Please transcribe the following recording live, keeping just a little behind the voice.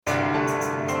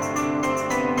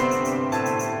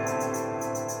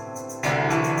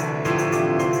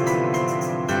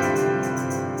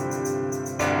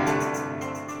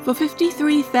For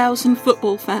 53,000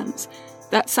 football fans,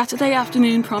 that Saturday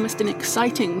afternoon promised an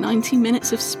exciting 90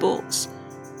 minutes of sports.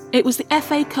 It was the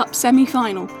FA Cup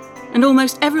semi-final, and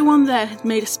almost everyone there had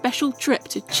made a special trip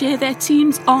to cheer their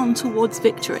teams on towards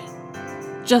victory.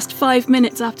 Just 5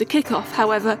 minutes after kick-off,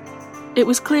 however, it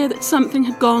was clear that something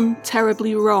had gone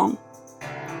terribly wrong.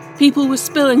 People were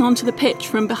spilling onto the pitch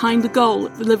from behind the goal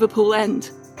at the Liverpool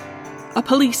end. A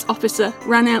police officer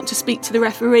ran out to speak to the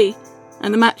referee,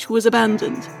 and the match was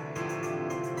abandoned.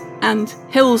 And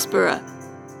Hillsborough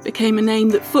became a name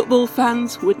that football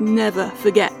fans would never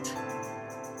forget.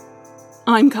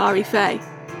 I'm Kari Fay,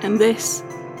 and this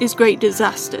is Great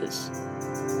Disasters.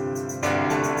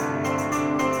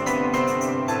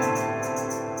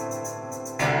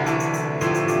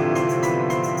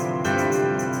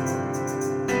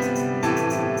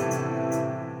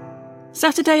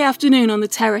 Saturday afternoon on the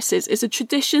terraces is a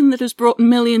tradition that has brought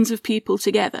millions of people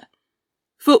together.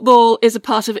 Football is a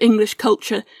part of English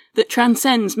culture that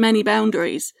transcends many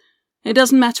boundaries. It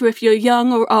doesn't matter if you're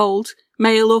young or old,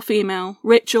 male or female,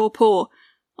 rich or poor.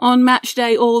 On match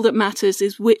day, all that matters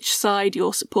is which side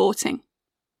you're supporting.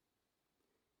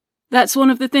 That's one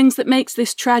of the things that makes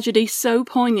this tragedy so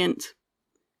poignant.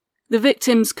 The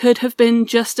victims could have been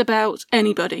just about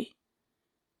anybody.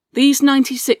 These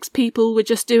 96 people were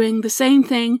just doing the same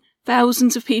thing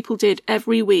thousands of people did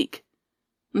every week,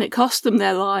 and it cost them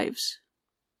their lives.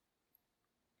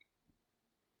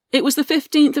 It was the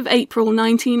 15th of April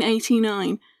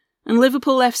 1989, and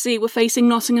Liverpool FC were facing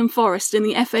Nottingham Forest in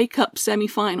the FA Cup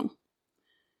semi-final.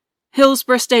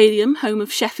 Hillsborough Stadium, home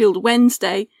of Sheffield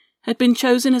Wednesday, had been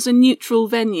chosen as a neutral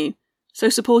venue, so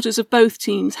supporters of both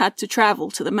teams had to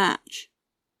travel to the match.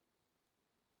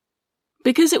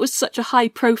 Because it was such a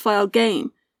high-profile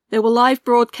game, there were live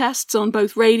broadcasts on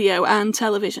both radio and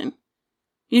television.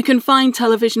 You can find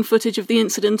television footage of the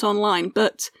incident online,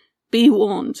 but be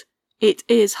warned, it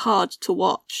is hard to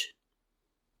watch.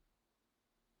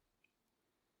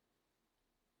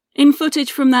 In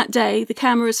footage from that day, the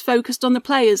cameras focused on the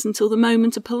players until the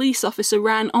moment a police officer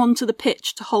ran onto the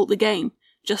pitch to halt the game,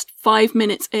 just 5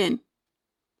 minutes in.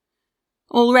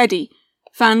 Already,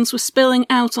 fans were spilling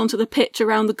out onto the pitch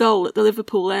around the goal at the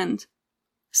Liverpool end.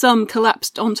 Some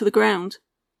collapsed onto the ground.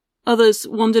 Others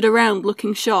wandered around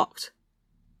looking shocked.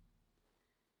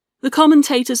 The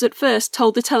commentators at first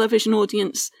told the television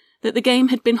audience that the game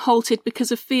had been halted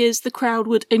because of fears the crowd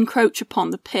would encroach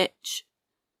upon the pitch.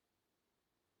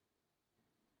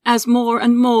 As more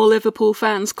and more Liverpool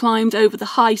fans climbed over the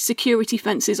high security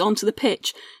fences onto the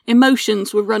pitch,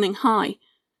 emotions were running high.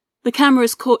 The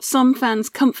cameras caught some fans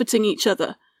comforting each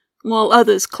other, while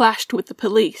others clashed with the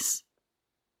police.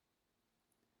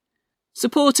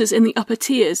 Supporters in the upper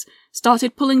tiers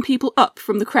started pulling people up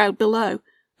from the crowd below,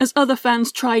 as other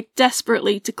fans tried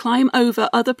desperately to climb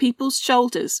over other people's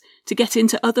shoulders to get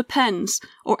into other pens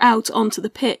or out onto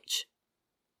the pitch.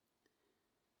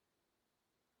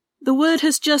 The word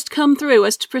has just come through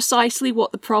as to precisely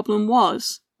what the problem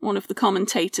was, one of the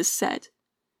commentators said.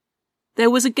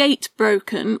 There was a gate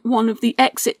broken, one of the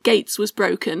exit gates was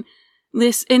broken.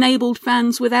 This enabled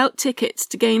fans without tickets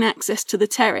to gain access to the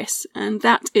terrace, and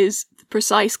that is the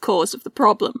precise cause of the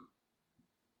problem.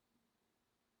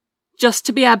 Just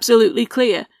to be absolutely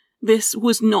clear, this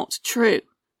was not true.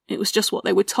 It was just what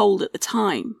they were told at the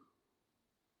time.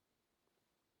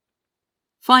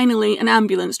 Finally, an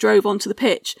ambulance drove onto the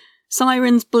pitch,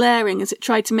 sirens blaring as it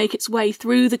tried to make its way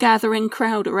through the gathering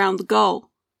crowd around the goal.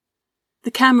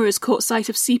 The cameras caught sight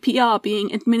of CPR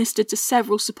being administered to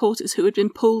several supporters who had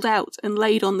been pulled out and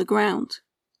laid on the ground.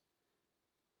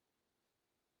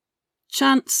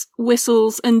 Chants,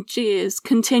 whistles and jeers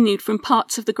continued from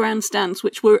parts of the grandstands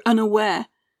which were unaware.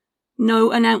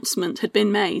 No announcement had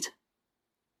been made.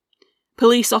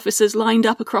 Police officers lined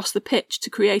up across the pitch to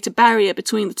create a barrier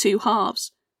between the two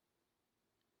halves.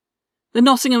 The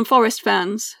Nottingham Forest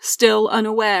fans, still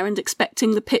unaware and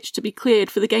expecting the pitch to be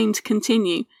cleared for the game to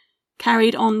continue,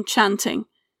 carried on chanting,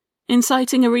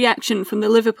 inciting a reaction from the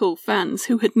Liverpool fans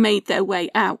who had made their way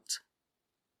out.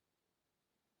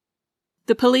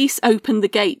 The police opened the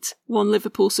gate, one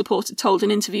Liverpool supporter told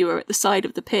an interviewer at the side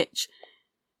of the pitch.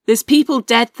 There's people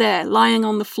dead there, lying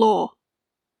on the floor.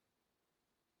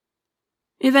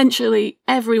 Eventually,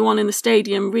 everyone in the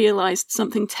stadium realised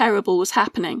something terrible was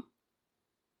happening.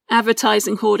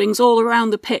 Advertising hoardings all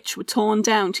around the pitch were torn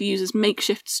down to use as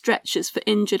makeshift stretchers for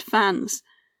injured fans,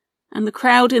 and the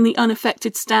crowd in the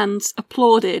unaffected stands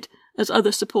applauded as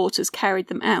other supporters carried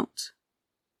them out.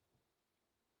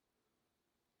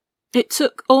 It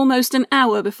took almost an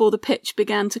hour before the pitch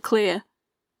began to clear,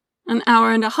 an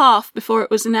hour and a half before it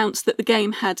was announced that the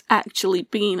game had actually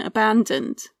been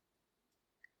abandoned.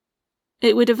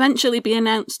 it would eventually be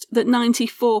announced that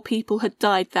 94 people had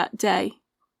died that day.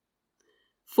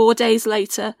 4 days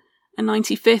later, a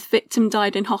 95th victim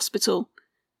died in hospital,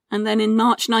 and then in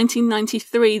March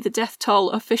 1993 the death toll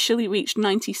officially reached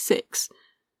 96,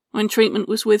 when treatment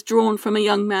was withdrawn from a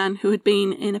young man who had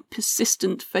been in a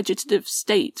persistent vegetative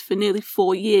state for nearly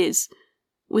 4 years,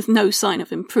 with no sign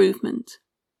of improvement.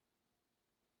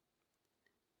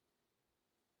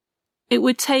 It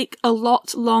would take a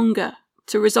lot longer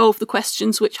to resolve the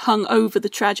questions which hung over the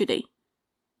tragedy.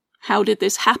 How did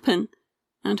this happen,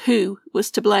 and who was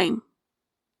to blame?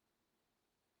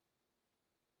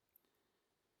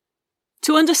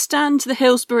 To understand the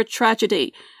Hillsborough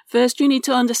tragedy, first you need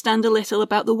to understand a little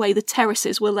about the way the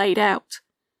terraces were laid out.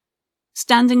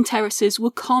 Standing terraces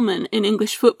were common in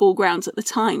English football grounds at the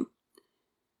time.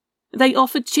 They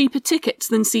offered cheaper tickets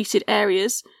than seated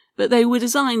areas, but they were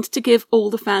designed to give all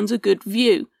the fans a good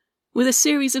view, with a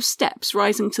series of steps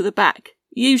rising to the back,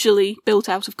 usually built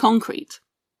out of concrete.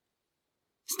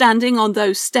 Standing on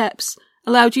those steps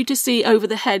allowed you to see over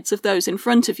the heads of those in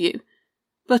front of you,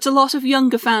 but a lot of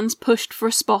younger fans pushed for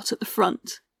a spot at the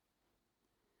front.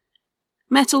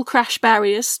 Metal crash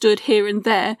barriers stood here and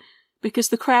there because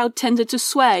the crowd tended to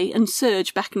sway and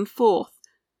surge back and forth.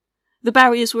 The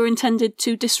barriers were intended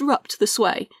to disrupt the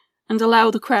sway and allow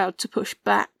the crowd to push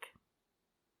back.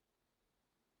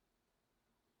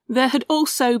 There had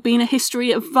also been a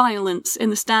history of violence in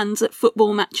the stands at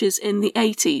football matches in the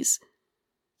 80s.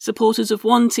 Supporters of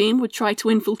one team would try to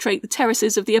infiltrate the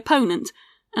terraces of the opponent,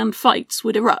 and fights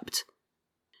would erupt.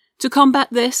 To combat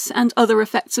this and other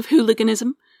effects of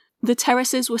hooliganism, the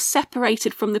terraces were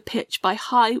separated from the pitch by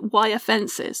high wire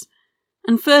fences,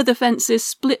 and further fences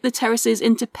split the terraces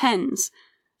into pens,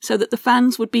 so that the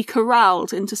fans would be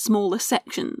corralled into smaller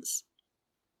sections.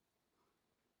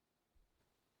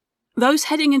 Those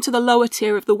heading into the lower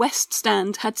tier of the West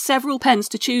Stand had several pens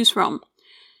to choose from,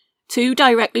 2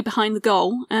 directly behind the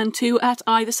goal and 2 at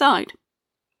either side.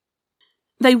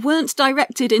 They weren't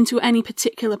directed into any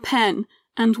particular pen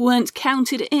and weren't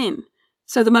counted in,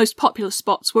 so the most popular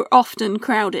spots were often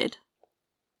crowded.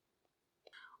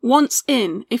 Once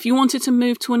in, if you wanted to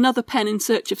move to another pen in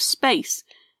search of space,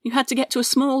 you had to get to a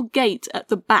small gate at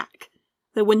the back.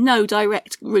 There were no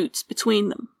direct routes between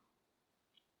them.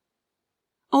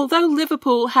 Although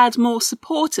Liverpool had more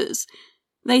supporters,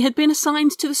 they had been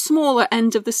assigned to the smaller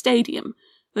end of the stadium,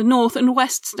 the North and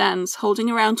West stands holding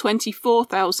around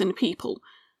 24,000 people,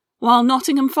 while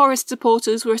Nottingham Forest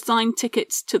supporters were assigned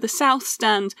tickets to the South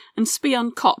Stand and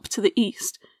Spion Kop to the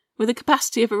east, with a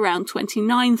capacity of around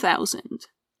 29,000.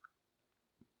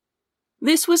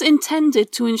 This was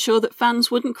intended to ensure that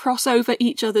fans wouldn't cross over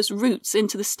each other's routes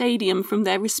into the stadium from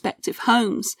their respective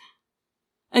homes.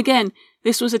 Again,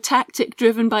 this was a tactic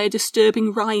driven by a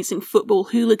disturbing rise in football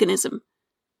hooliganism.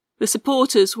 The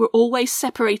supporters were always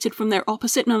separated from their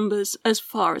opposite numbers as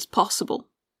far as possible.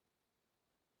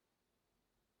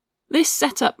 This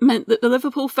setup meant that the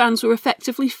Liverpool fans were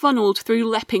effectively funnelled through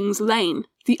Leppings Lane,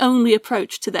 the only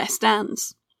approach to their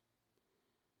stands.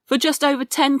 For just over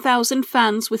 10,000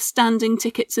 fans with standing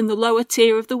tickets in the lower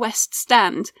tier of the West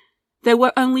Stand, there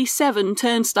were only 7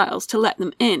 turnstiles to let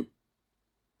them in.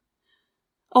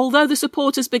 Although the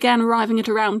supporters began arriving at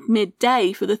around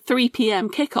midday for the 3 p.m.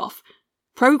 kickoff,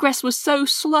 progress was so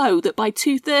slow that by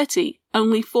 2:30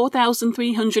 only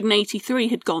 4,383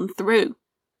 had gone through.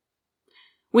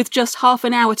 With just half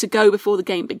an hour to go before the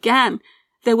game began,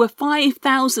 there were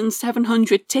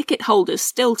 5,700 ticket holders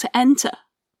still to enter.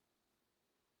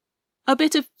 A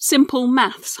bit of simple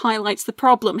maths highlights the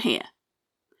problem here.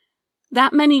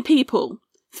 That many people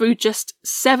through just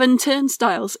 7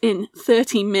 turnstiles in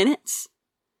 30 minutes?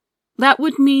 That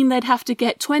would mean they'd have to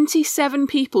get 27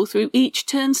 people through each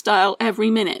turnstile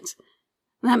every minute.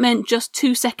 That meant just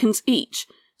 2 seconds each,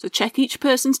 to check each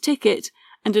person's ticket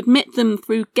and admit them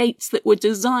through gates that were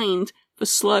designed for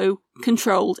slow,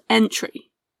 controlled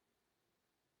entry.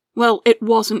 Well, it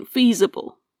wasn't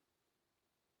feasible.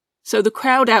 So the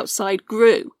crowd outside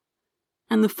grew,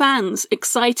 and the fans,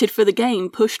 excited for the game,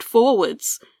 pushed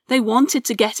forwards. They wanted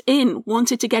to get in,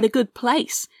 wanted to get a good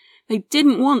place. They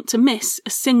didn't want to miss a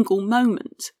single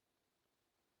moment.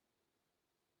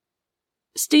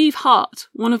 Steve Hart,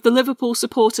 one of the Liverpool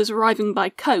supporters arriving by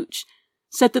coach,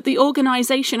 said that the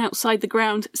organisation outside the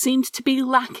ground seemed to be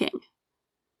lacking.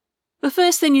 The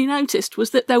first thing he noticed was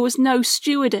that there was no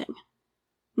stewarding.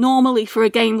 Normally for a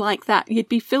game like that you'd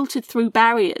be filtered through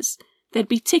barriers, there'd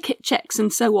be ticket checks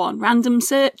and so on, random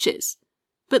searches.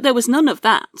 But there was none of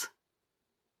that.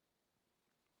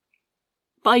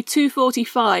 By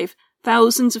 2:45,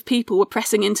 thousands of people were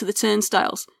pressing into the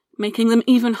turnstiles, making them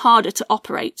even harder to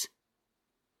operate.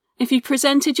 If you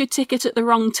presented your ticket at the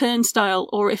wrong turnstile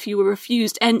or if you were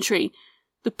refused entry,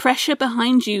 the pressure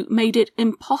behind you made it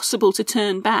impossible to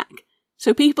turn back,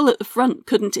 so people at the front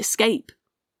couldn't escape.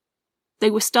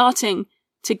 They were starting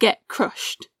to get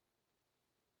crushed.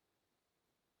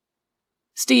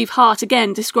 Steve Hart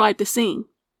again described the scene.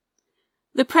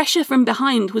 The pressure from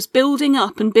behind was building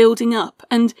up,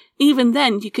 and even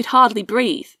then you could hardly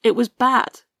breathe. It was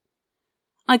bad.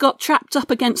 I got trapped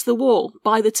up against the wall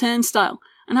by the turnstile,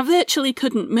 and I virtually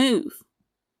couldn't move.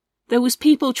 There was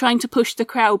people trying to push the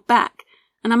crowd back,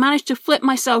 and I managed to flip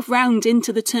myself round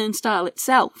into the turnstile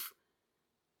itself.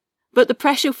 But the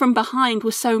pressure from behind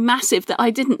was so massive that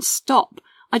I didn't stop.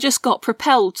 I just got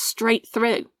propelled straight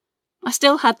through. I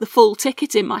still had the full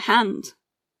ticket in my hand.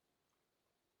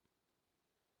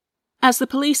 As the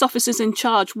police officers in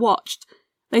charge watched,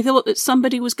 they thought that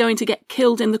somebody was going to get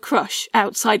killed in the crush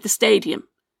outside the stadium.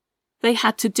 They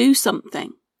had to do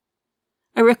something.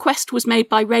 A request was made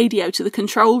by radio to the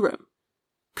control room.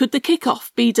 Could the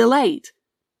kickoff be delayed?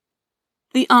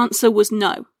 The answer was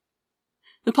no.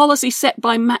 The policy set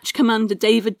by match commander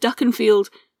David Duckenfield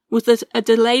was that a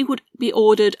delay would be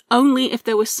ordered only if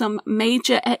there was some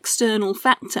major external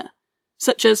factor,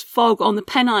 such as fog on the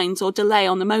Pennines or delay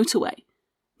on the motorway,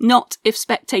 not if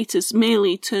spectators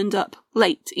merely turned up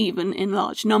late, even in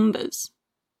large numbers.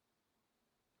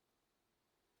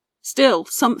 Still,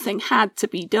 something had to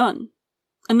be done.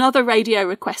 Another radio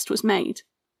request was made.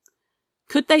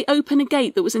 Could they open a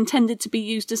gate that was intended to be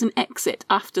used as an exit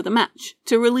after the match,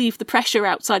 to relieve the pressure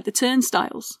outside the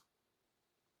turnstiles?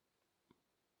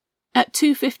 At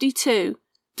 2:52,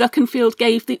 Duckenfield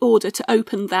gave the order to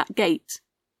open that gate.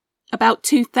 About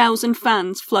 2,000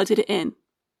 fans flooded it in.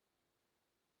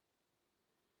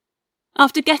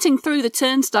 After getting through the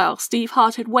turnstile, Steve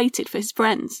Hart had waited for his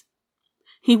friends.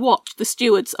 He watched the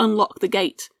stewards unlock the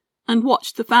gate, and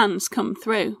watched the fans come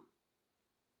through.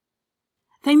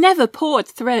 They never poured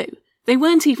through. They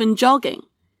weren't even jogging.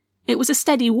 It was a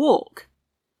steady walk.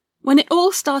 When it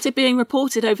all started being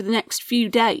reported over the next few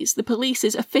days, the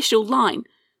police's official line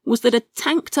was that a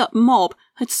tanked-up mob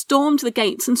had stormed the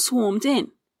gates and swarmed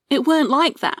in. It weren't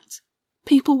like that.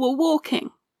 People were walking.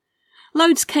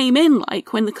 Loads came in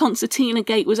like when the Concertina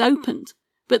gate was opened,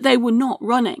 but they were not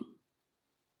running.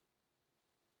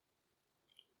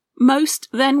 Most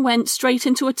then went straight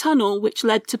into a tunnel which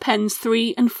led to pens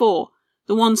 3 and 4,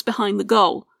 the ones behind the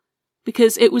goal,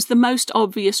 because it was the most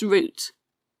obvious route.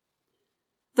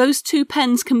 Those 2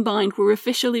 pens combined were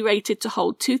officially rated to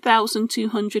hold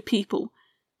 2,200 people,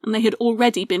 and they had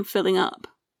already been filling up.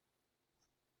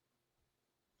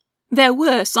 There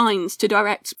were signs to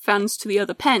direct fans to the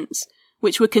other pens,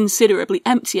 which were considerably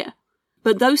emptier,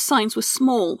 but those signs were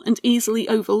small and easily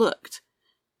overlooked.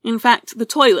 In fact, the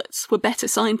toilets were better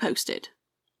signposted.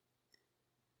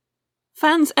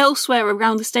 Fans elsewhere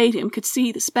around the stadium could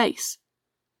see the space.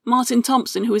 Martin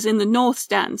Thompson, who was in the north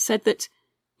stand, said that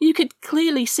you could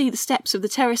clearly see the steps of the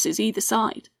terraces either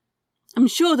side. I'm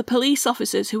sure the police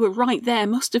officers who were right there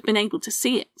must have been able to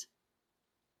see it.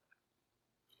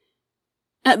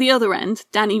 At the other end,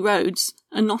 Danny Rhodes,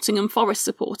 a Nottingham Forest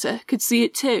supporter, could see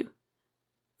it too.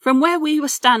 From where we were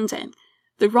standing,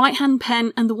 the right-hand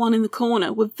pen and the one in the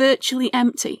corner were virtually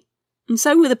empty, and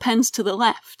so were the pens to the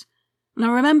left, and I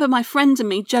remember my friend and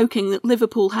me joking that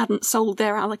Liverpool hadn't sold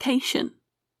their allocation.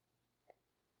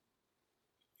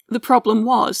 The problem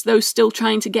was, those still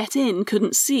trying to get in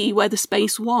couldn't see where the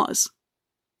space was.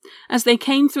 As they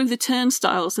came through the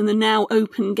turnstiles and the now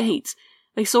open gate,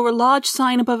 they saw a large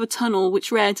sign above a tunnel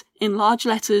which read, in large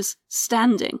letters,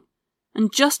 "Standing,"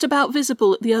 and just about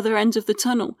visible at the other end of the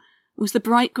tunnel was the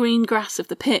bright green grass of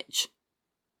the pitch.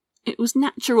 It was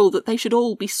natural that they should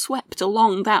all be swept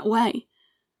along that way.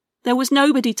 There was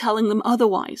nobody telling them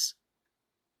otherwise.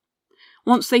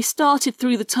 Once they started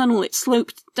through the tunnel, it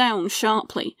sloped down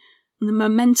sharply, and the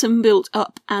momentum built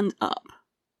up and up.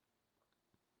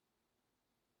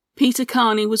 Peter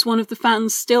Carney was one of the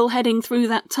fans still heading through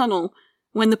that tunnel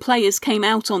when the players came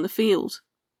out on the field.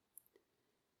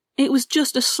 It was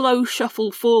just a slow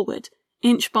shuffle forward,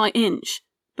 inch by inch,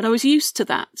 but I was used to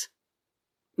that.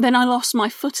 Then I lost my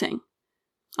footing.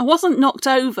 I wasn't knocked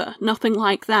over, nothing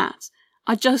like that.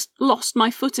 I just lost my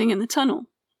footing in the tunnel.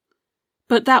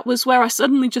 But that was where I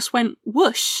suddenly just went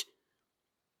whoosh.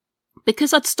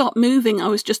 Because I'd stopped moving, I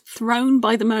was just thrown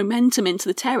by the momentum into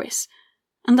the terrace,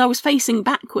 and I was facing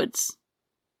backwards.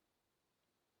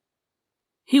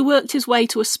 He worked his way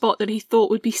to a spot that he thought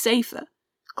would be safer,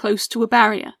 close to a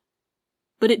barrier,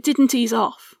 but it didn't ease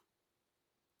off.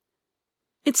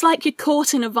 It's like you're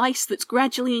caught in a vice that's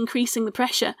gradually increasing the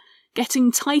pressure,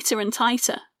 getting tighter and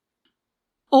tighter.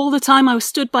 All the time I was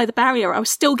stood by the barrier, I was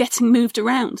still getting moved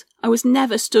around. I was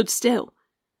never stood still.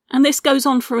 And this goes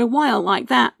on for a while like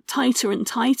that, tighter and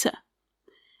tighter.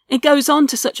 It goes on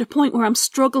to such a point where I'm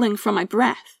struggling for my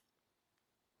breath.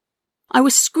 I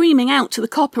was screaming out to the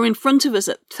copper in front of us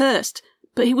at first,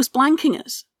 but he was blanking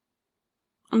us.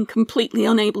 I'm completely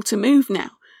unable to move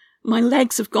now. My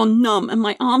legs have gone numb and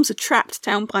my arms are trapped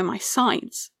down by my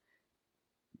sides.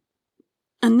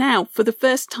 And now, for the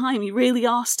first time, you really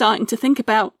are starting to think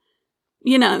about,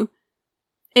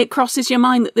 it crosses your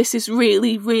mind that this is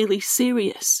really, really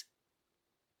serious.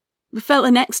 The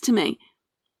fella next to me,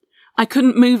 I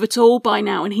couldn't move at all by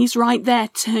now, and he's right there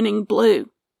turning blue.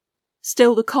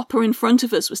 Still, the copper in front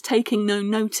of us was taking no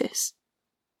notice.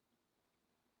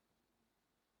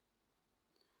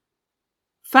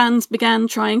 Fans began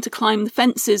trying to climb the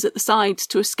fences at the sides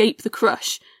to escape the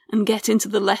crush and get into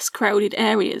the less crowded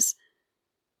areas.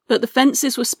 But the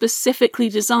fences were specifically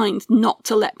designed not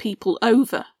to let people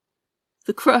over.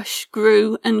 The crush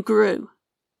grew and grew.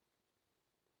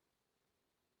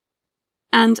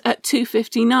 And at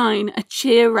 2:59, a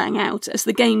cheer rang out as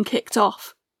the game kicked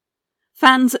off.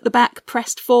 Fans at the back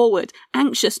pressed forward,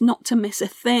 anxious not to miss a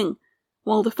thing,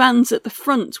 while the fans at the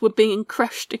front were being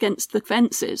crushed against the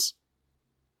fences.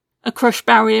 A crush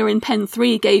barrier in Pen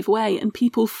 3 gave way and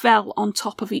people fell on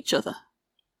top of each other.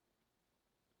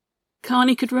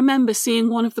 Carney could remember seeing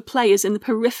one of the players in the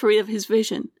periphery of his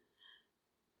vision.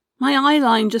 My eye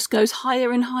line just goes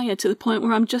higher and higher to the point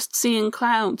where I'm just seeing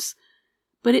clouds.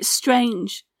 But it's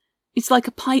strange. It's like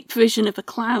a pipe vision of a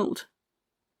cloud.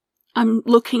 I'm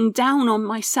looking down on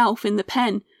myself in the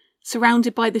pen,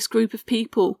 surrounded by this group of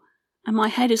people, and my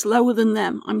head is lower than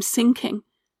them. I'm sinking,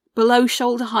 below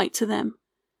shoulder height to them.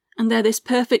 And they're this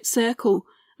perfect circle,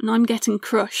 and I'm getting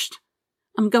crushed.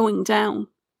 I'm going down.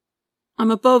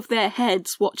 I'm above their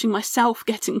heads, watching myself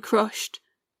getting crushed.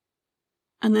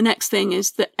 And the next thing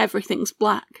is that everything's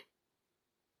black.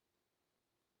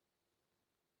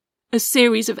 A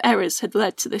series of errors had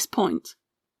led to this point.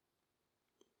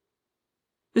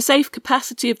 The safe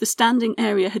capacity of the standing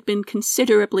area had been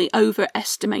considerably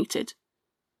overestimated.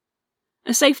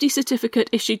 A safety certificate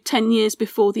issued 10 years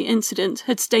before the incident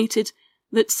had stated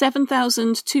that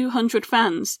 7,200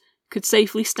 fans could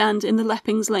safely stand in the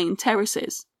Leppings Lane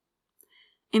terraces.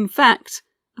 In fact,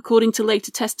 according to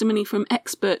later testimony from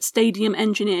expert stadium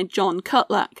engineer John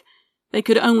Cutlack, they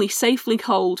could only safely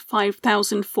hold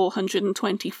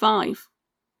 5,425.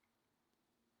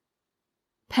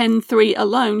 Pen 3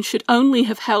 alone should only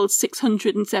have held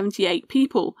 678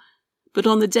 people, but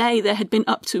on the day there had been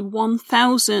up to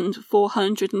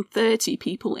 1,430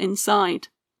 people inside.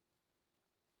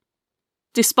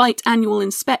 Despite annual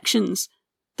inspections,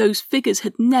 those figures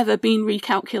had never been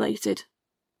recalculated.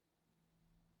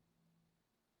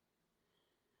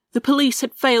 The police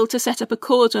had failed to set up a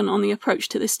cordon on the approach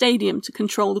to the stadium to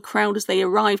control the crowd as they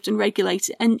arrived and regulate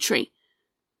entry.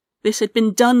 This had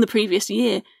been done the previous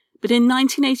year, but in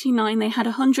 1989 they had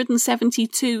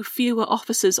 172 fewer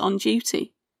officers on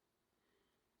duty.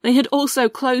 They had also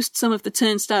closed some of the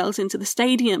turnstiles into the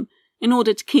stadium in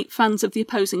order to keep fans of the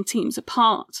opposing teams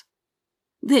apart.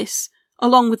 This,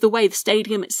 along with the way the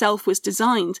stadium itself was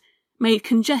designed, made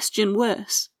congestion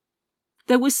worse.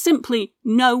 There was simply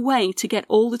no way to get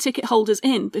all the ticket holders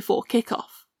in before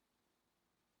kick-off.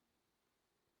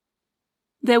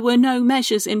 There were no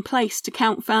measures in place to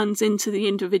count fans into the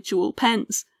individual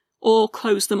pens, or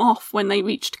close them off when they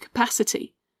reached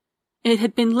capacity. It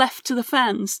had been left to the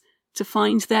fans to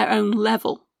find their own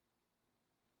level.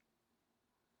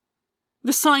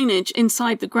 The signage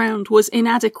inside the ground was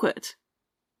inadequate.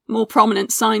 More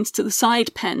prominent signs to the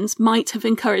side pens might have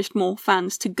encouraged more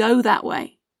fans to go that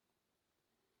way.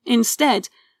 Instead,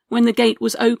 when the gate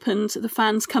was opened, the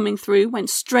fans coming through went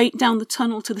straight down the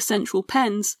tunnel to the central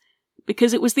pens,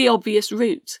 because it was the obvious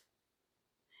route.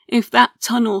 If that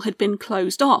tunnel had been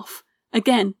closed off,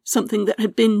 again something that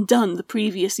had been done the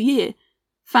previous year,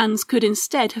 fans could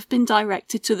instead have been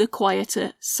directed to the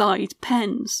quieter side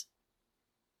pens.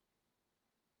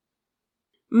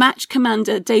 Match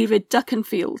commander David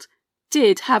Duckenfield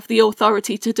did have the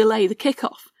authority to delay the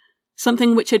kickoff,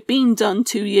 something which had been done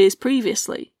 2 years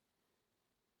previously.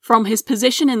 From his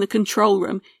position in the control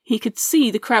room, he could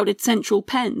see the crowded central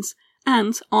pens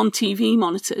and, on TV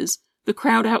monitors, the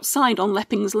crowd outside on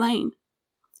Leppings Lane.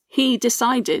 He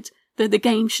decided that the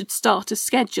game should start as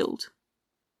scheduled.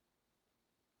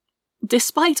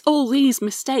 Despite all these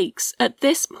mistakes, at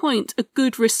this point a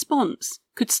good response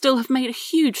could still have made a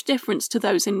huge difference to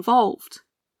those involved.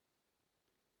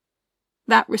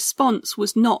 That response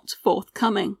was not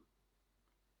forthcoming.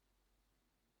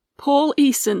 Paul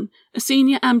Eason, a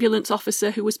senior ambulance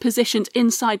officer who was positioned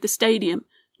inside the stadium,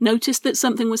 noticed that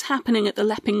something was happening at the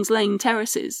Leppings Lane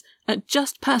terraces at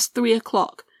just past 3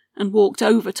 o'clock and walked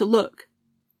over to look.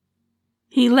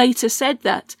 He later said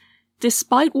that,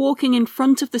 despite walking in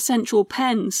front of the central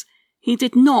pens, he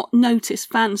did not notice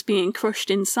fans being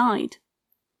crushed inside.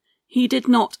 He did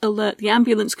not alert the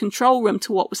ambulance control room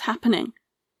to what was happening.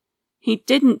 He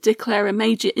didn't declare a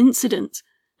major incident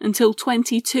until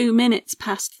 22 minutes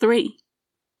past 3.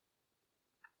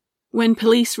 When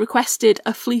police requested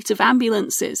a fleet of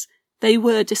ambulances, they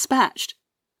were dispatched.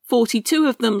 42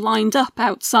 of them lined up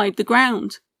outside the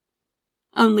ground.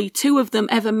 Only 2 of them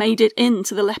ever made it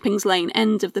into the Leppings Lane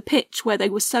end of the pitch where they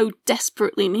were so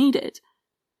desperately needed.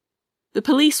 The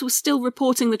police were still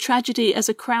reporting the tragedy as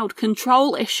a crowd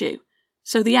control issue,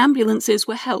 so the ambulances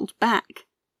were held back.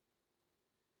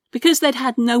 Because they'd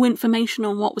had no information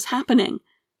on what was happening,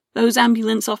 those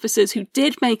ambulance officers who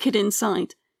did make it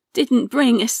inside didn't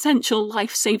bring essential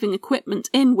life-saving equipment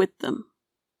in with them.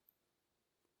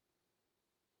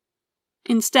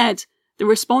 Instead, the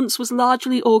response was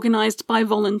largely organised by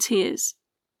volunteers,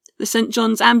 the St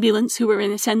John's ambulance who were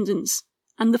in attendance,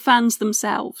 and the fans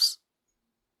themselves.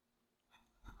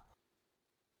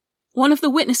 One of the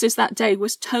witnesses that day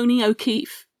was Tony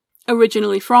O'Keefe.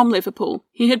 Originally from Liverpool,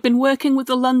 he had been working with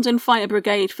the London Fire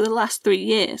Brigade for the last 3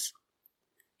 years.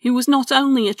 He was not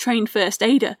only a trained first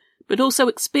aider, but also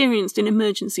experienced in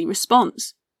emergency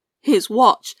response. His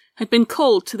watch had been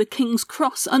called to the King's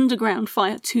Cross Underground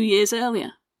fire 2 years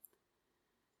earlier.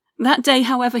 That day,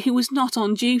 however, he was not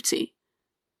on duty.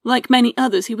 Like many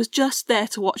others, he was just there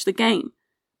to watch the game,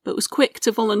 but was quick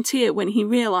to volunteer when he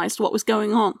realised what was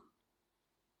going on.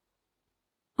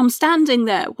 I'm standing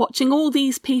there watching all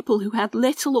these people who had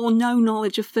little or no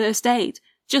knowledge of first aid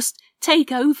just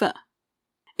take over.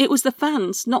 It was the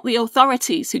fans, not the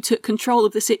authorities, who took control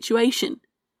of the situation,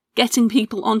 getting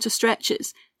people onto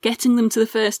stretchers, getting them to the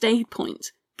first aid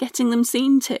point, getting them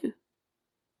seen to.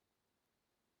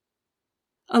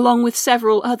 Along with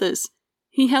several others,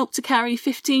 he helped to carry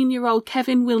 15-year-old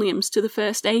Kevin Williams to the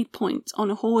first aid point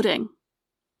on a hoarding.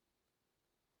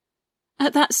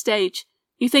 At that stage,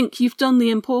 you think you've done the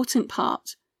important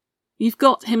part. You've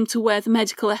got him to where the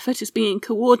medical effort is being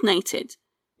coordinated.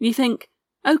 You think,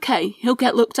 OK, he'll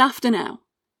get looked after now.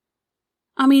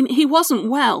 I mean, he wasn't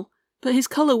well, but his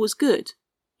colour was good.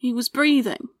 He was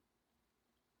breathing.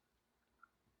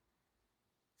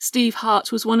 Steve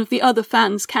Hart was one of the other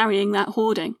fans carrying that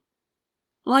hoarding.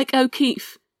 Like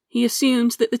O'Keefe, he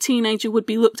assumed that the teenager would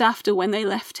be looked after when they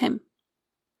left him.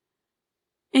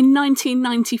 In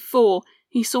 1994,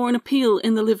 he saw an appeal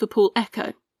in the Liverpool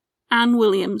Echo. Anne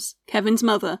Williams, Kevin's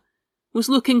mother, was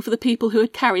looking for the people who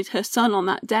had carried her son on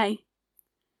that day.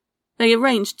 They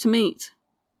arranged to meet.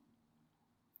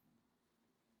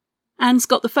 Anne's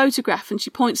got the photograph and she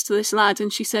points to this lad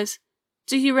and she says,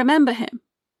 "Do you remember him?"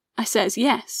 I says,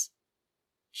 "Yes."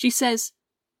 She says,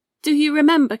 "Do you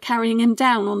remember carrying him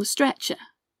down on the stretcher?"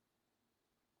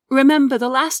 "Remember, the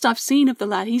last I've seen of the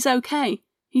lad, he's okay.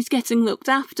 He's getting looked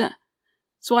after."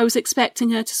 So I was expecting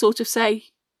her to sort of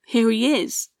say, "Here he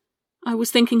is." I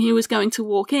was thinking he was going to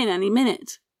walk in any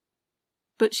minute.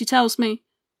 But she tells me,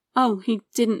 "Oh, he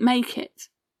didn't make it."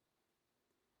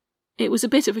 It was a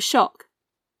bit of a shock.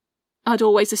 I'd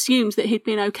always assumed that he'd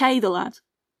been okay, the lad.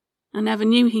 I never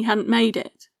knew he hadn't made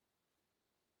it.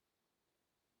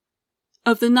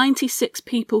 Of the 96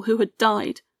 people who had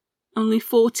died, only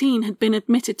 14 had been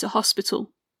admitted to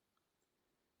hospital.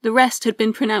 The rest had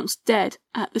been pronounced dead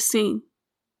at the scene.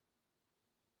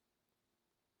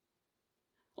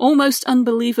 Almost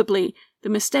unbelievably, the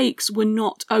mistakes were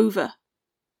not over.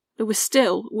 There was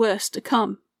still worse to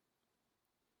come.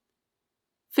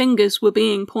 Fingers were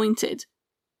being pointed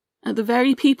at the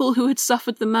very people who had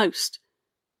suffered the most.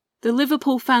 The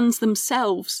Liverpool fans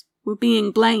themselves were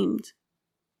being blamed.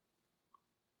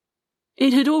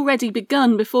 It had already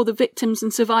begun before the victims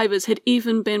and survivors had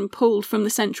even been pulled from the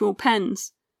central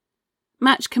pens.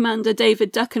 Match commander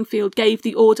David Duckenfield gave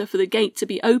the order for the gate to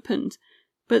be opened,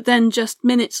 but then just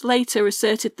minutes later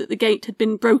asserted that the gate had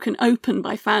been broken open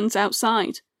by fans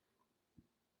outside.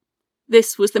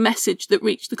 This was the message that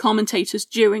reached the commentators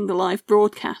during the live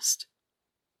broadcast.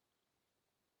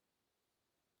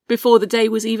 Before the day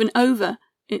was even over,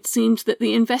 it seemed that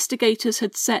the investigators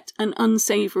had set an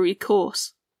unsavoury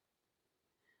course.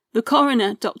 The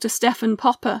coroner, Dr. Stephen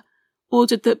Popper,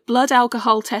 ordered that blood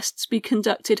alcohol tests be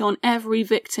conducted on every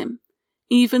victim,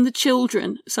 even the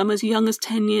children, some as young as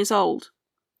 10 years old.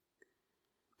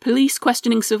 Police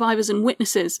questioning survivors and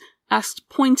witnesses asked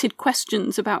pointed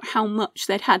questions about how much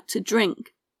they'd had to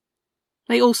drink.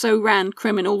 They also ran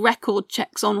criminal record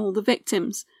checks on all the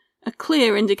victims, a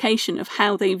clear indication of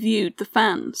how they viewed the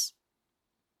fans.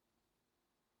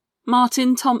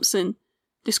 Martin Thompson,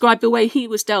 described the way he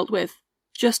was dealt with,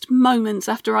 just moments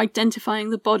after identifying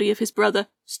the body of his brother,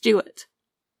 Stuart.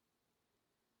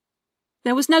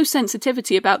 There was no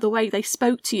sensitivity about the way they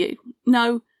spoke to you.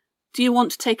 No, do you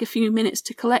want to take a few minutes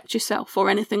to collect yourself or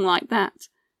anything like that.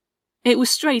 It was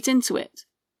straight into it.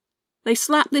 They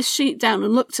slapped this sheet down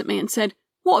and looked at me and said,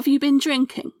 "What have you been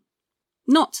drinking?"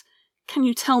 Not, "Can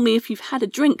you tell me if you've had a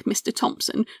drink, Mr.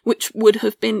 Thompson," which would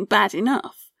have been bad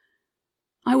enough.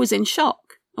 I was in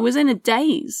shock. I was in a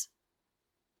daze.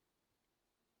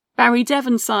 Barry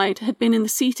Devonside had been in the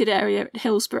seated area at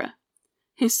Hillsborough.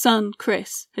 His son,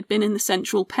 Chris, had been in the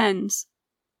central pens.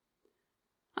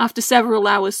 After several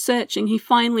hours searching, he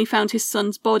finally found his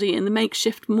son's body in the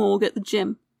makeshift morgue at the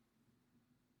gym.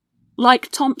 Like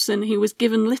Thompson, he was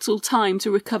given little time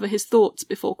to recover his thoughts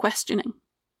before questioning.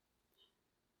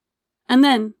 And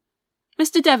then,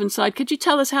 "Mr. Devonside, could you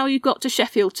tell us how you got to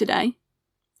Sheffield today?"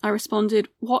 I responded,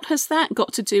 "What has that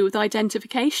got to do with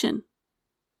identification?"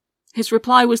 His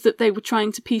reply was that they were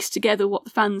trying to piece together what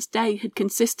the fans' day had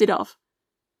consisted of.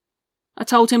 I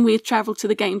told him we had travelled to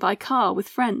the game by car with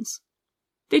friends.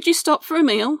 "Did you stop for a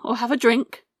meal or have a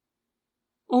drink?"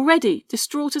 Already,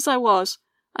 distraught as I was,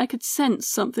 I could sense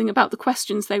something about the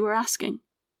questions they were asking.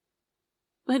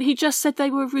 But he just said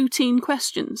they were routine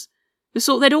questions, the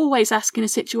sort they'd always ask in a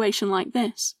situation like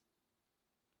this.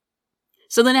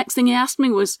 So the next thing he asked me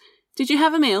was, "Did you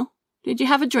have a meal? Did you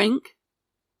have a drink?"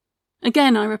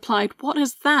 Again I replied, "What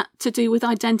has that to do with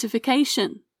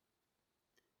identification?"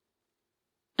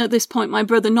 At this point my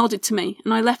brother nodded to me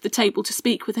and I left the table to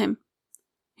speak with him.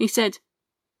 He said,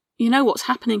 "You know what's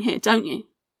happening here, don't you?"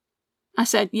 I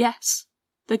said, "Yes.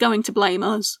 They're going to blame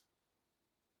us."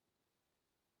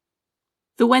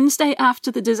 The Wednesday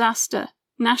after the disaster,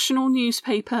 national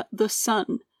newspaper The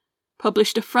Sun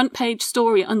published a front-page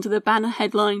story under the banner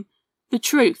headline, "The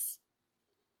Truth."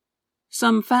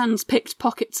 Some fans picked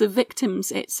pockets of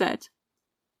victims, it said.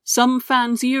 Some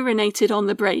fans urinated on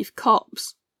the brave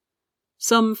cops.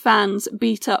 Some fans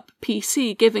beat up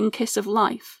PC giving Kiss of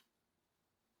Life.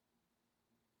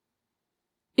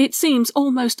 It seems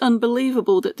almost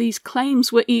unbelievable that these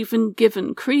claims were even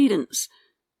given credence,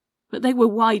 but they were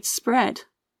widespread.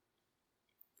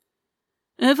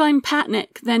 Irvine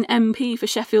Patnick, then MP for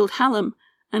Sheffield Hallam,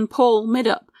 and Paul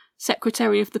Middup,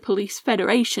 Secretary of the Police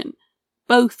Federation,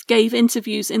 both gave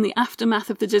interviews in the aftermath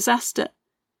of the disaster,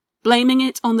 blaming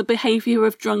it on the behaviour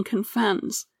of drunken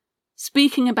fans,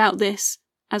 speaking about this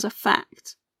as a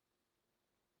fact.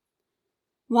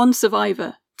 One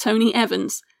survivor, Tony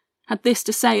Evans, had this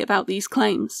to say about these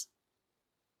claims.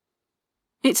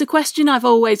 "It's a question I've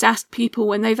always asked people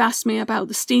when they've asked me about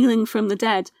the stealing from the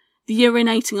dead, the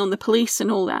urinating on the police and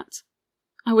all that.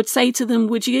 I would say to them,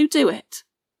 would you do it?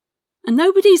 And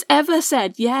nobody's ever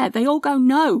said, yeah, they all go,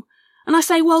 no. And I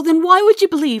say, well, then why would you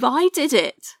believe I did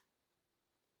it?"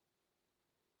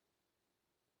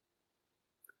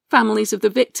 Families of the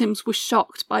victims were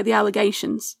shocked by the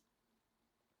allegations.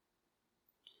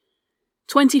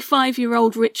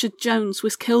 25-year-old Richard Jones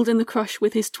was killed in the crush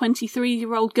with his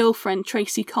 23-year-old girlfriend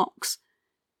Tracy Cox.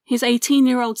 His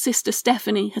 18-year-old sister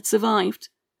Stephanie had survived.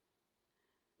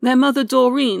 Their mother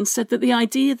Doreen said that the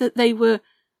idea that they were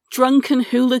drunken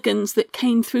hooligans that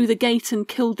came through the gate and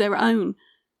killed their own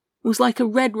was like a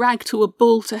red rag to a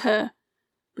bull to her,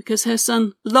 because her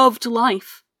son loved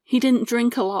life. He didn't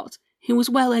drink a lot. He was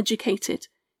well educated.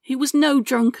 He was no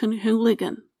drunken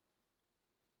hooligan.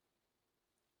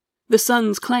 The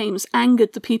Sun's claims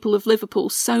angered the people of Liverpool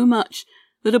so much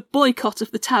that a boycott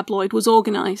of the tabloid was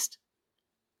organised.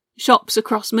 Shops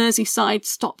across Merseyside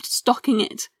stopped stocking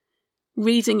it.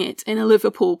 Reading it in a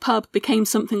Liverpool pub became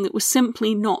something that was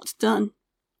simply not done.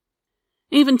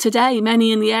 Even today,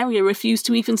 many in the area refuse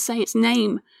to even say its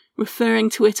name, referring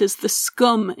to it as the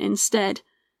Scum instead,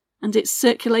 and its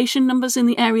circulation numbers in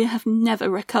the area have never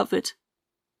recovered.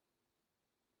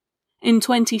 In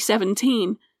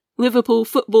 2017, Liverpool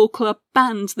Football Club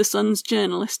banned the Sun's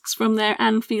journalists from their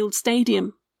Anfield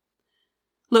Stadium.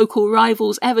 Local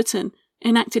rivals Everton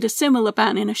enacted a similar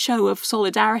ban in a show of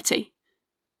solidarity.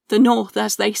 The North,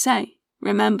 as they say,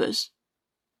 remembers.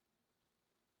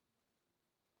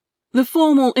 The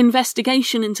formal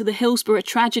investigation into the Hillsborough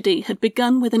tragedy had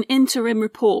begun with an interim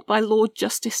report by Lord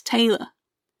Justice Taylor.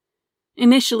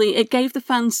 Initially, it gave the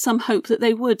fans some hope that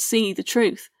they would see the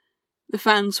truth. The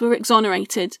fans were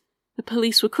exonerated, the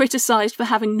police were criticised for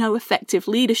having no effective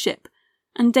leadership,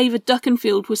 and David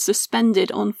Duckenfield was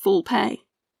suspended on full pay.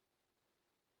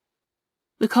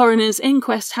 The coroner's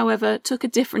inquest, however, took a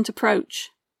different approach.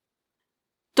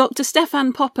 Dr.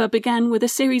 Stefan Popper began with a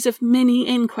series of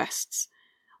mini-inquests,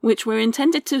 which were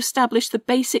intended to establish the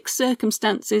basic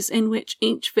circumstances in which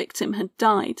each victim had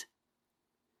died.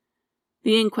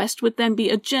 The inquest would then be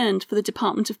adjourned for the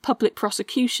Department of Public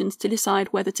Prosecutions to decide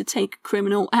whether to take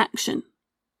criminal action.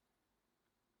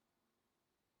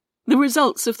 The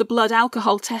results of the blood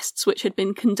alcohol tests which had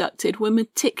been conducted were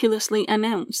meticulously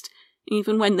announced,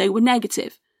 even when they were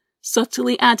negative,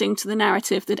 subtly adding to the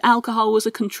narrative that alcohol was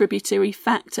a contributory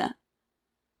factor.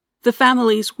 The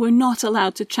families were not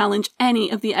allowed to challenge any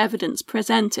of the evidence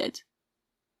presented.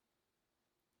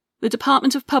 The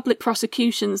Department of Public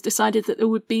Prosecutions decided that there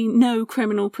would be no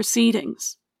criminal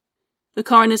proceedings. The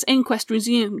coroner's inquest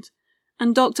resumed,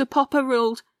 and Dr. Popper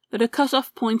ruled that a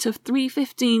cut-off point of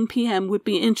 3:15 p.m. would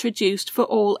be introduced for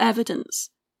all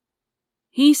evidence.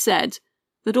 He said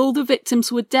that all the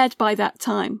victims were dead by that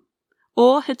time,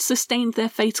 or had sustained their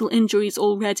fatal injuries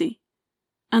already,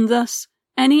 and thus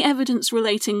any evidence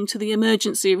relating to the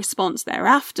emergency response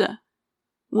thereafter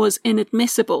was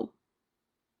inadmissible.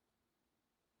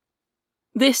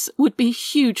 This would be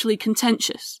hugely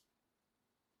contentious.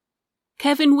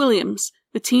 Kevin Williams,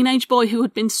 the teenage boy who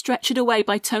had been stretchered away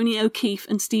by Tony O'Keefe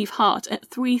and Steve Hart at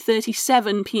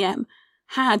 3:37 p.m.,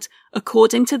 had,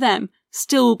 according to them,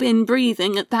 still been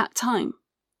breathing at that time.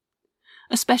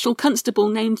 A special constable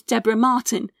named Deborah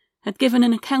Martin had given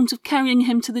an account of carrying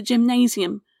him to the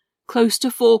gymnasium, close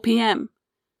to 4 p.m.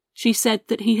 She said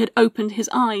that he had opened his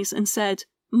eyes and said,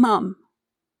 "Mum."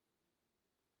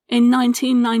 In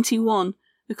 1991,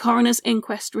 the coroner's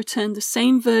inquest returned the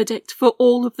same verdict for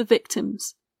all of the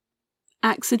victims: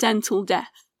 accidental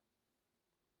death.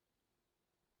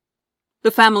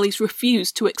 The families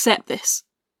refused to accept this.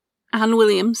 Anne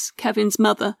Williams, Kevin's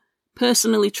mother,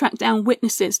 personally tracked down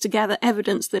witnesses to gather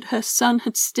evidence that her son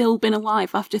had still been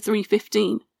alive after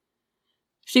 3:15.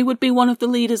 She would be one of the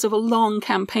leaders of a long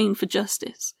campaign for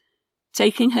justice,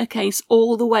 taking her case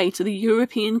all the way to the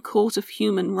European Court of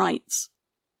Human Rights.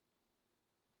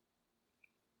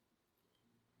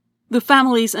 The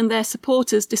families and their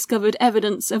supporters discovered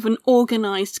evidence of an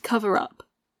organised cover-up.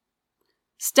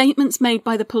 Statements made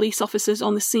by the police officers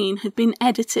on the scene had been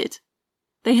edited.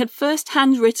 They had first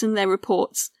handwritten their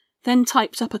reports, then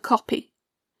typed up a copy.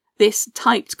 This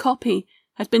typed copy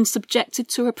had been subjected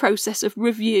to a process of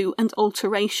review and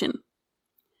alteration.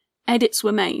 Edits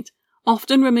were made,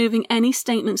 often removing any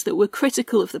statements that were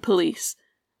critical of the police,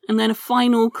 and then a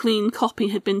final clean copy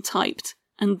had been typed,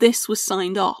 and this was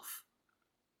signed off.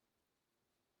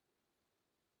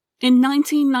 In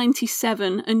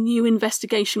 1997, a new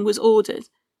investigation was ordered,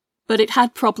 but it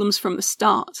had problems from the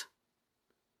start.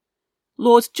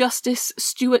 Lord Justice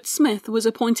Stuart Smith was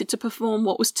appointed to perform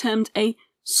what was termed a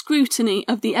scrutiny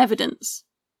of the evidence.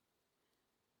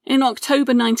 In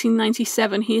October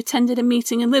 1997, he attended a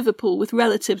meeting in Liverpool with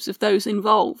relatives of those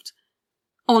involved.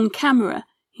 On camera,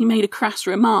 he made a crass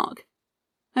remark.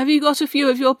 "Have you got a few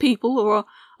of your people, or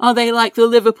are they like the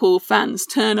Liverpool fans,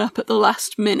 turn up at the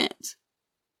last minute?"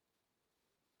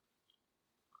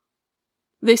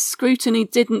 This scrutiny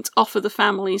didn't offer the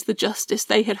families the justice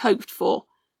they had hoped for.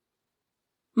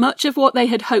 Much of what they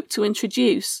had hoped to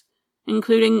introduce,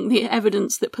 including the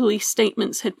evidence that police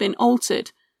statements had been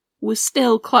altered, was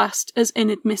still classed as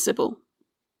inadmissible.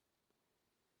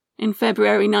 In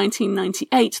February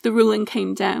 1998, the ruling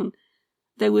came down.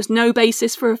 There was no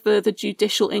basis for a further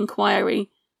judicial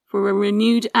inquiry, for a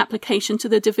renewed application to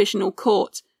the Divisional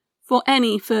Court, for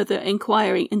any further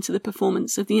inquiry into the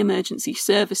performance of the emergency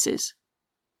services.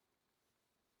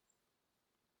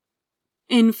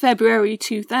 In February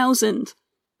 2000,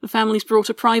 the families brought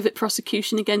a private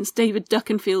prosecution against David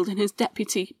Duckenfield and his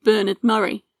deputy, Bernard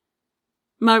Murray.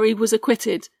 Murray was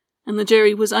acquitted, and the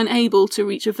jury was unable to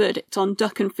reach a verdict on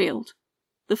Duckenfield.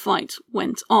 The fight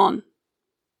went on.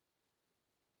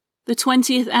 The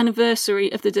 20th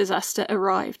anniversary of the disaster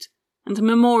arrived, and a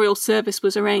memorial service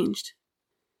was arranged.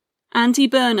 Andy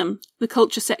Burnham, the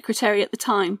culture secretary at the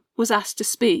time, was asked to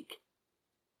speak.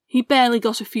 He barely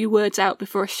got a few words out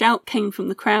before a shout came from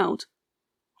the crowd.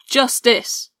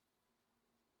 "Justice!"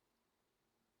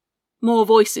 More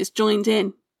voices joined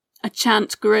in. A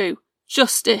chant grew.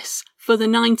 "Justice for the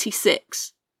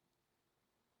 96."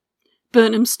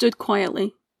 Burnham stood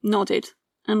quietly, nodded,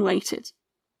 and waited.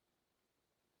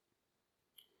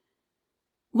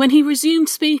 When he resumed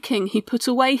speaking, he put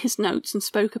away his notes and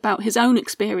spoke about his own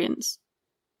experience.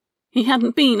 He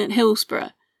hadn't been at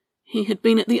Hillsborough. He had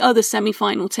been at the other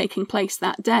semi-final taking place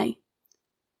that day.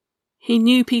 He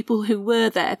knew people who were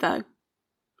there, though.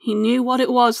 He knew what it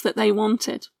was that they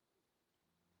wanted.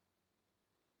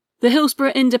 The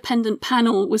Hillsborough Independent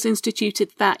Panel was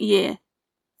instituted that year,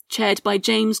 chaired by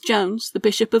James Jones, the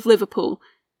Bishop of Liverpool,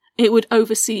 It would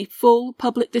oversee full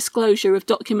public disclosure of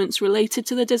documents related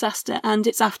to the disaster and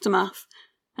its aftermath,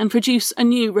 and produce a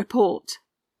new report.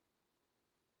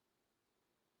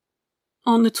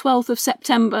 On the 12th of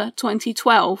September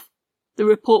 2012, the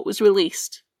report was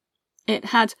released. It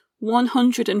had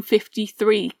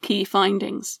 153 key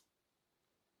findings.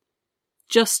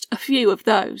 Just a few of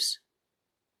those.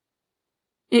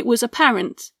 It was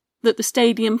apparent that the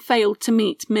stadium failed to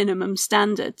meet minimum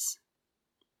standards.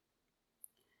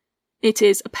 It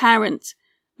is apparent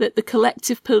that the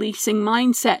collective policing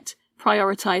mindset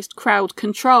prioritised crowd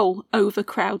control over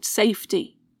crowd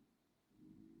safety.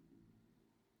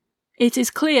 It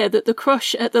is clear that the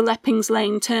crush at the Leppings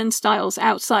Lane turnstiles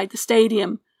outside the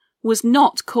stadium was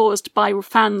not caused by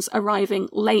fans arriving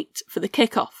late for the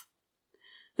kickoff.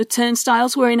 The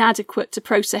turnstiles were inadequate to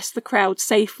process the crowd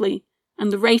safely,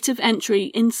 and the rate of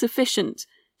entry insufficient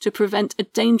to prevent a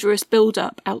dangerous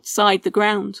build-up outside the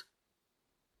ground.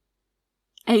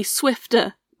 A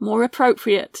swifter, more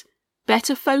appropriate,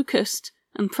 better focused,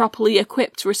 and properly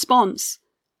equipped response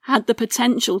had the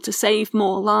potential to save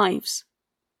more lives.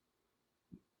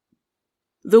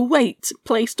 The weight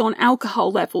placed on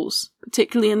alcohol levels,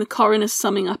 particularly in the coroner's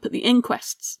summing up at the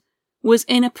inquests, was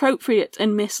inappropriate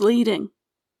and misleading.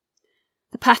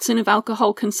 The pattern of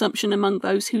alcohol consumption among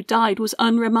those who died was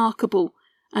unremarkable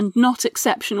and not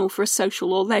exceptional for a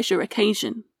social or leisure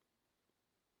occasion.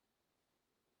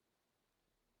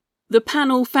 The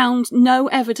panel found no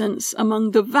evidence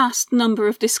among the vast number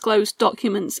of disclosed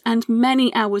documents and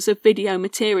many hours of video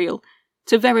material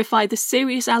to verify the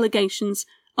serious allegations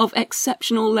of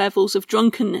exceptional levels of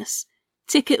drunkenness,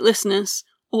 ticketlessness,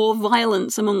 or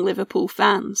violence among Liverpool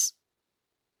fans.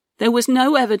 There was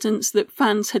no evidence that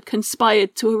fans had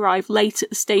conspired to arrive late at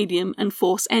the stadium and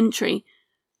force entry,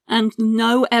 and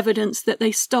no evidence that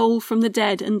they stole from the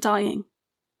dead and dying.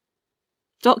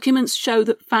 Documents show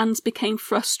that fans became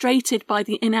frustrated by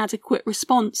the inadequate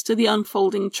response to the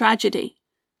unfolding tragedy.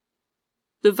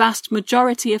 The vast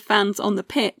majority of fans on the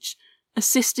pitch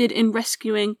assisted in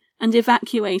rescuing and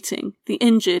evacuating the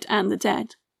injured and the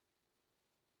dead.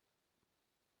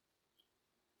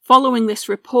 Following this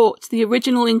report, the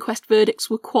original inquest verdicts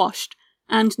were quashed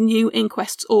and new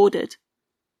inquests ordered.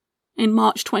 In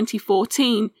March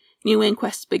 2014, new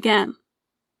inquests began.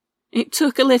 It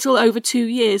took a little over 2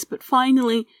 years, but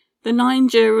finally the 9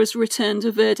 jurors returned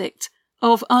a verdict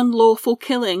of unlawful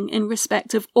killing in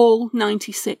respect of all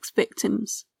 96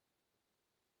 victims.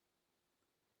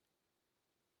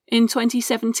 In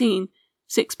 2017,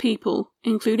 6 people,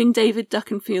 including David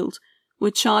Duckenfield, were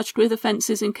charged with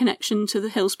offences in connection to the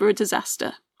Hillsborough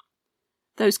disaster.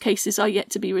 Those cases are yet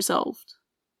to be resolved.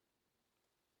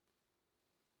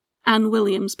 Anne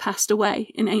Williams passed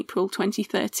away in April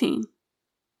 2013.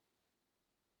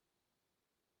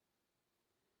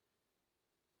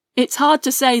 It's hard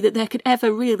to say that there could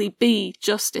ever really be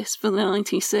justice for the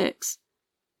 96.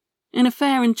 In a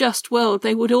fair and just world,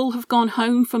 they would all have gone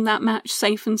home from that match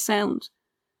safe and sound.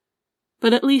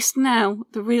 But at least now,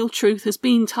 the real truth has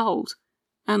been told,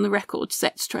 and the record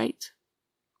set straight.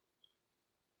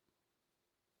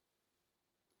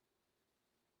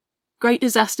 Great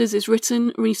Disasters is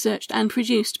written, researched and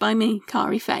produced by me,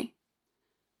 Kari Fay.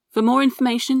 For more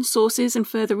information, sources and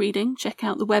further reading, check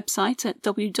out the website at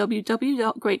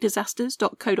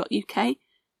www.greatdisasters.co.uk,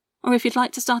 or if you'd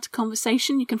like to start a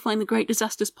conversation, you can find the Great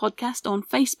Disasters podcast on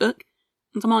Facebook,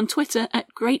 and I'm on Twitter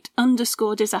at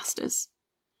Great_Disasters.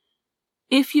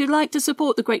 If you'd like to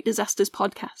support the Great Disasters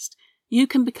podcast, you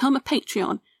can become a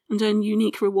Patreon and earn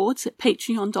unique rewards at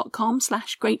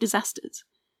patreon.com/greatdisasters.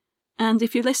 And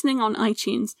if you're listening on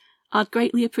iTunes, I'd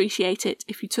greatly appreciate it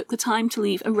if you took the time to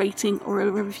leave a rating or a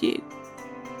review.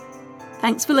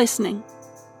 Thanks for listening,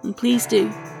 and please do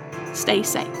stay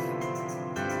safe.